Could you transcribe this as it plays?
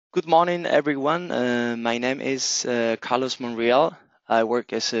Good morning, everyone. My name is Carlos Monreal. I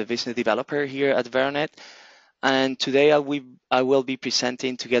work as a business developer here at VoIP, and today I will be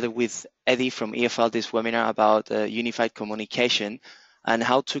presenting together with Eddie from EFL this webinar about unified communication and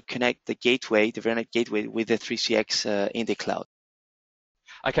how to connect the gateway, the VoIP gateway, with the 3CX in the cloud.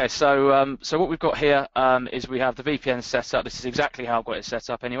 Okay, so what we've got here is we have the VPN set up. This is exactly how I've got it set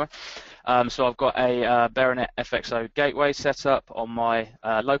up anyway. So I've got a Baronet FXO gateway set up on my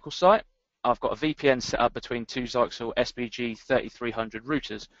local site. I've got a VPN set up between two Zyxel SBG 3300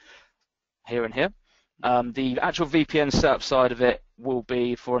 routers here and here. The actual VPN setup side of it will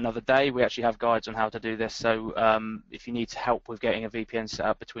be for another day. We actually have guides on how to do this, so if you need help with getting a VPN set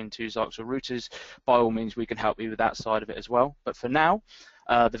up between two Zyxel routers, by all means we can help you with that side of it as well. But for now,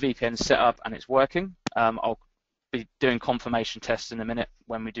 the VPN is set up and it's working. I'll be doing confirmation tests in a minute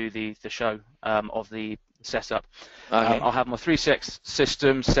when we do the show of the setup. Okay. I'll have my 3CX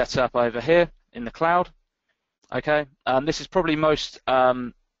system set up over here in the cloud. Okay, this is probably most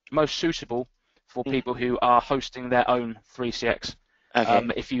suitable for people who are hosting their own 3CX. Okay.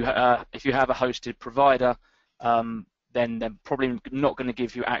 If you have a hosted provider, then they're probably not going to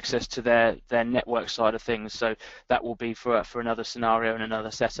give you access to their network side of things. So that will be for another scenario and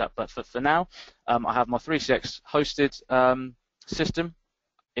another setup. But for now, I have my 3CX hosted system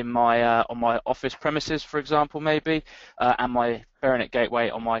in my on my office premises, for example, maybe, and my Baronet gateway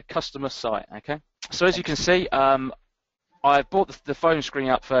on my customer site. Okay. So as you can see, I've brought the phone screen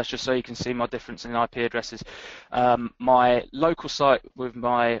up first just so you can see my difference in IP addresses. My local site with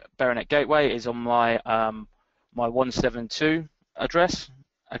my Baronet gateway is on my my 172 address,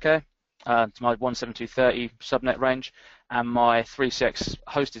 okay, it's my 172.30 subnet range, and my 3CX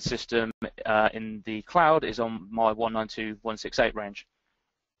hosted system in the cloud is on my 192.168 range.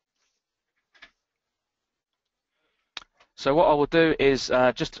 So what I will do is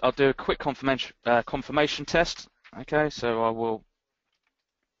I'll do a quick confirmation test. Okay, so I will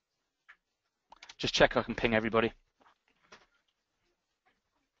just check I can ping everybody.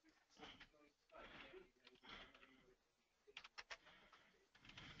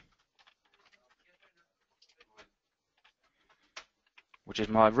 Which is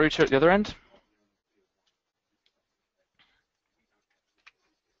my router at the other end.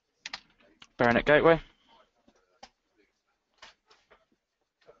 Baronet gateway.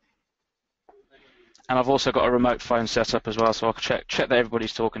 And I've also got a remote phone set up as well, so I'll check that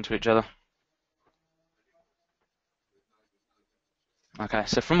everybody's talking to each other. Okay,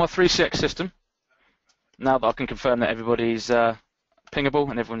 so from my 3CX system, now that I can confirm that everybody's pingable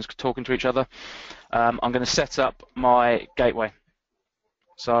and everyone's talking to each other, I'm going to set up my gateway.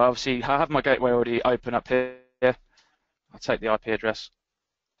 So obviously I have my gateway already open up here. I'll take the IP address.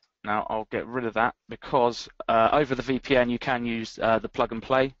 Now I'll get rid of that because over the VPN you can use the plug and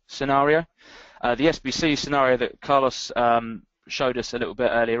play scenario. The SBC scenario that Carlos showed us a little bit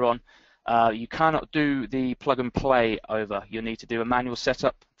earlier on, you cannot do the plug and play over. You'll need to do a manual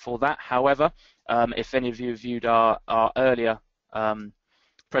setup for that. However, if any of you viewed our earlier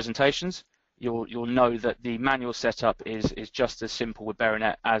presentations, you'll know that the manual setup is just as simple with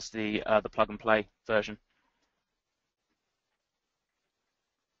Baronet as the plug and play version.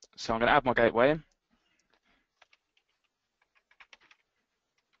 So I'm going to add my gateway in.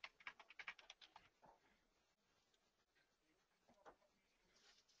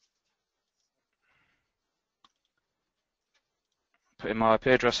 Put in my IP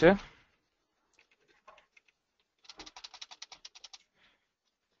address here.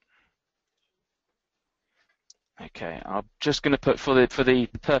 Okay, I'm just going to put for the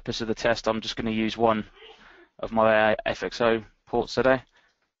purpose of the test, I'm just going to use one of my FXO ports today,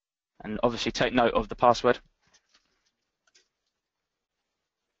 and obviously take note of the password.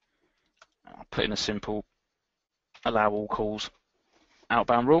 I'll put in a simple allow all calls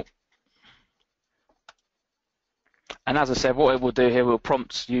outbound rule. And as I said, what it will do here will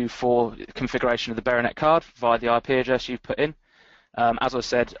prompt you for configuration of the Baronet card via the IP address you've put in. As I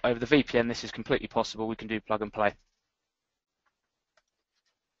said, over the VPN, this is completely possible. We can do plug and play.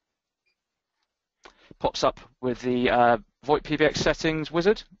 Pops up with the VoIP PBX settings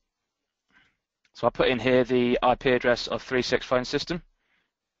wizard. So I put in here the IP address of 3CX phone system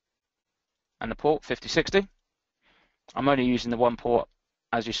and the port 5060. I'm only using the one port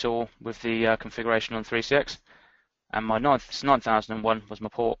as you saw with the configuration on 3CX, and my 9001 was my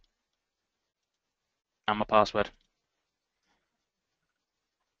port and my password.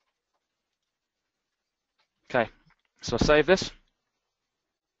 Okay, so I save this.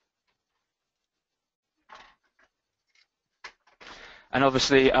 And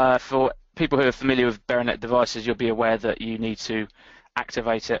obviously for people who are familiar with Baronet devices, you'll be aware that you need to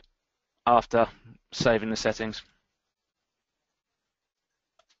activate it after saving the settings.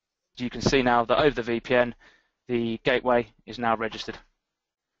 You can see now that over the VPN, the gateway is now registered.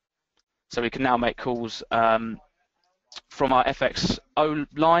 So we can now make calls from our FXO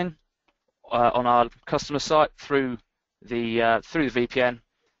line on our customer site through the VPN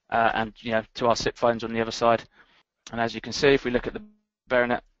and to our SIP phones on the other side. And as you can see, if we look at the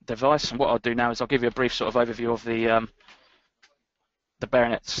Baronet device, and what I'll do now is I'll give you a brief sort of overview of the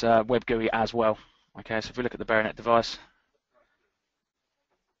Baronet's web GUI as well. Okay, so if we look at the Baronet device,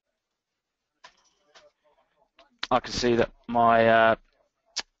 I can see that my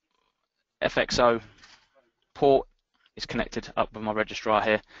FXO port is connected up with my registrar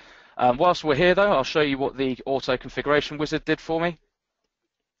here. Whilst we're here though, I'll show you what the auto configuration wizard did for me.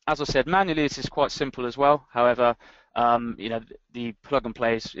 As I said, manually this is quite simple as well. However, the plug and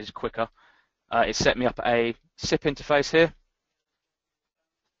play is quicker. It set me up a SIP interface here.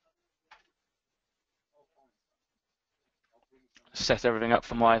 Set everything up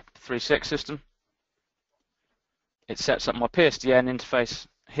for my 3.6 system. It sets up my ISDN interface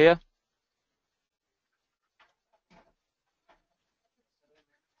here.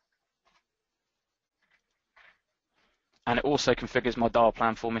 And it also configures my dial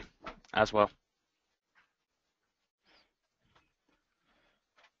plan for me as well.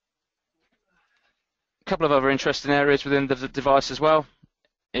 A couple of other interesting areas within the device as well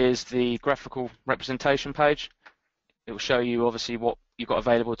is the graphical representation page. It will show you obviously what you've got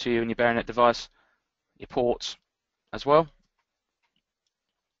available to you in your Baronet device, your ports as well.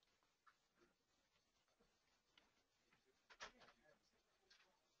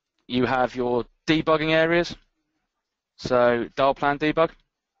 You have your debugging areas, so dial plan debug.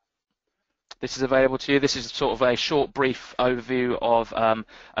 This is available to you. This is sort of a short, brief overview of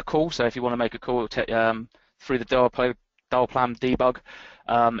a call. So if you want to make a call through the dial plan debug,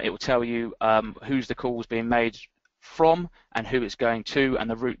 it will tell you who's the call is being made from and who it's going to and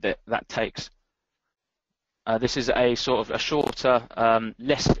the route that takes. This is a sort of a shorter,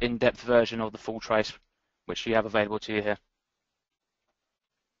 less in-depth version of the full trace, which you have available to you here.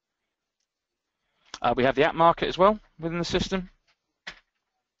 We have the app market as well within the system.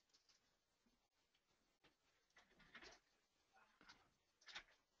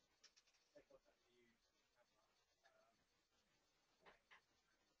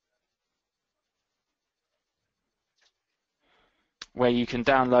 Where you can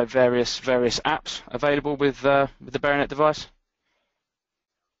download various apps available with the Baronet device.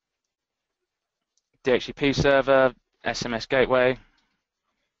 DHCP server, SMS gateway,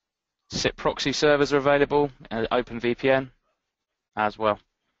 SIP proxy servers are available, and OpenVPN as well.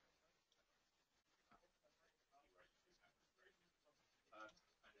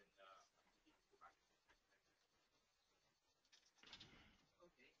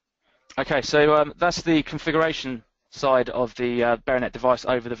 Okay, so that's the configuration side of the Baronet device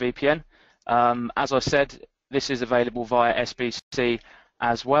over the VPN. As I said, this is available via SBC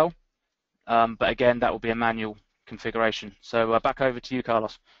as well, but again, that will be a manual configuration. So back over to you,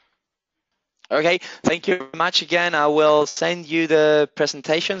 Carlos. Okay, thank you very much again. I will send you the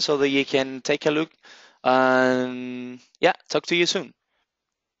presentation so that you can take a look. Yeah, talk to you soon.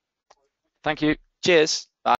 Thank you. Cheers.